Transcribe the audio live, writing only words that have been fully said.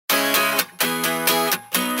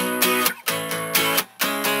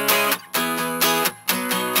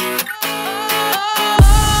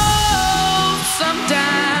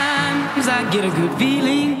get a good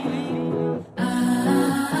feeling. I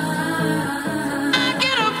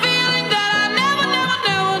get a feeling that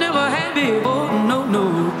I never had before.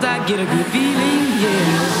 No, I get a good feeling,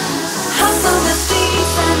 yeah. House on the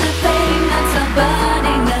streets and the pavements are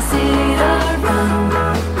burning. I sit around,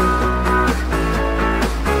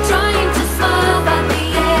 trying to smile, but the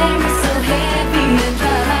air is so heavy and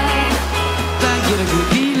dry. I get a good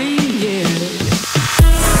feeling, yeah.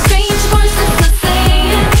 Strange voices are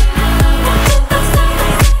saying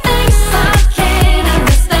things I can't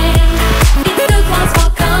understand. It took once for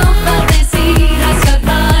comfort, they see us got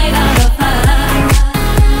right out of hand.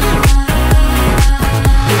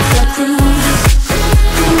 It's a cruel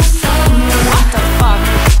song. What the fuck?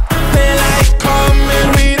 Daylight coming,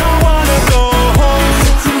 we don't wanna go home.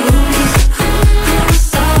 It's a cruel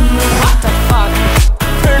song. What the fuck?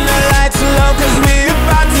 Turn the lights low, cause we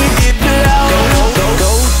about to get low.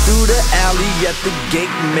 Go through the alley at the gate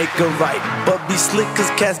and make a right. But be slick, cause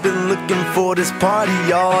cats been looking for this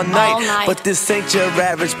party all night. But this ain't your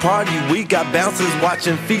average party, we got bouncers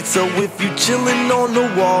watching feet. So if you chillin' on the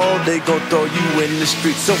wall, they gon' throw you in the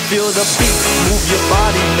street. So feel the beat, move your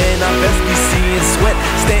body, man, I best be seeing sweat.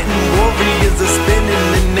 Stanton warriors are spinning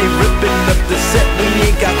and they ripping up the set. We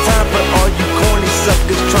ain't got time for all you corny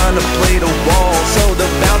suckers trying to play the wall. So the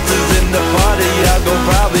bouncers in the party, y'all gon'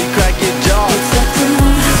 probably crack your jaw. It's a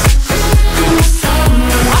cruel song.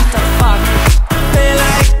 What the fuck?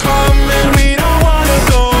 Daylight coming, we don't wanna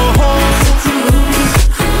go home. It's a cruel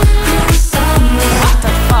song. What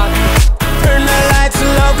the fuck? Turn the lights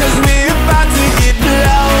low, cause we about to get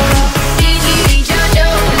low.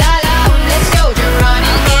 Let's go,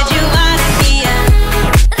 Geronimo. I'll get you out of here.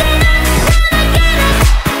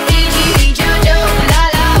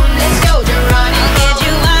 Let's go, Geronimo. I'll get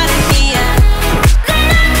you out of here.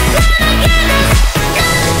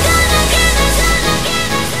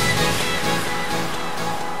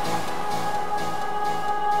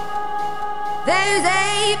 There's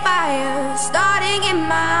a fire starting in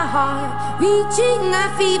my heart, reaching a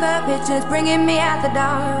fever pitch, it's bringing me out the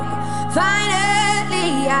dark.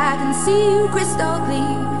 Finally, I can see you crystal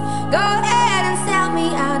clear. Go ahead and sell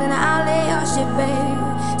me out and I'll lay your shit bare.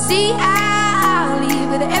 See, I'll leave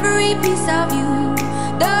with every piece of you.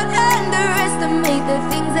 Don't underestimate the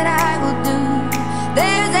things that I will do.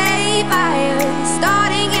 There's a fire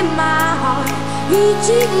starting in my heart,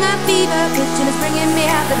 reaching a fever pitch, and it's bringing me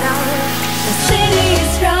out the dark. The city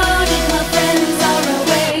is crowded, my friends are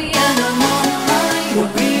away, and I'm on my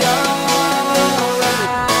way.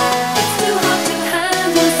 It's too hard to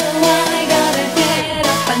handle, so I gotta get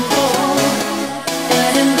up and go.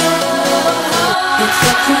 It's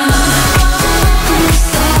a cruel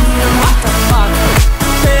song. What the fuck?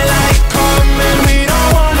 Daylight coming, we don't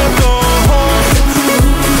wanna go home. It's a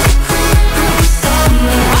cruel song.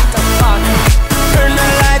 What the fuck? Turn the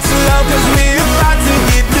lights low, cause we about to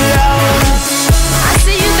get low. I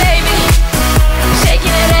see you, baby,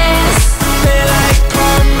 shaking that ass. Daylight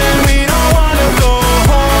coming, we don't wanna go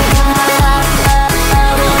home.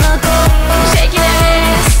 I wanna go, shaking that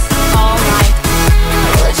ass all night.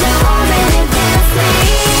 Would you want me to dance me?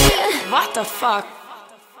 What the fuck?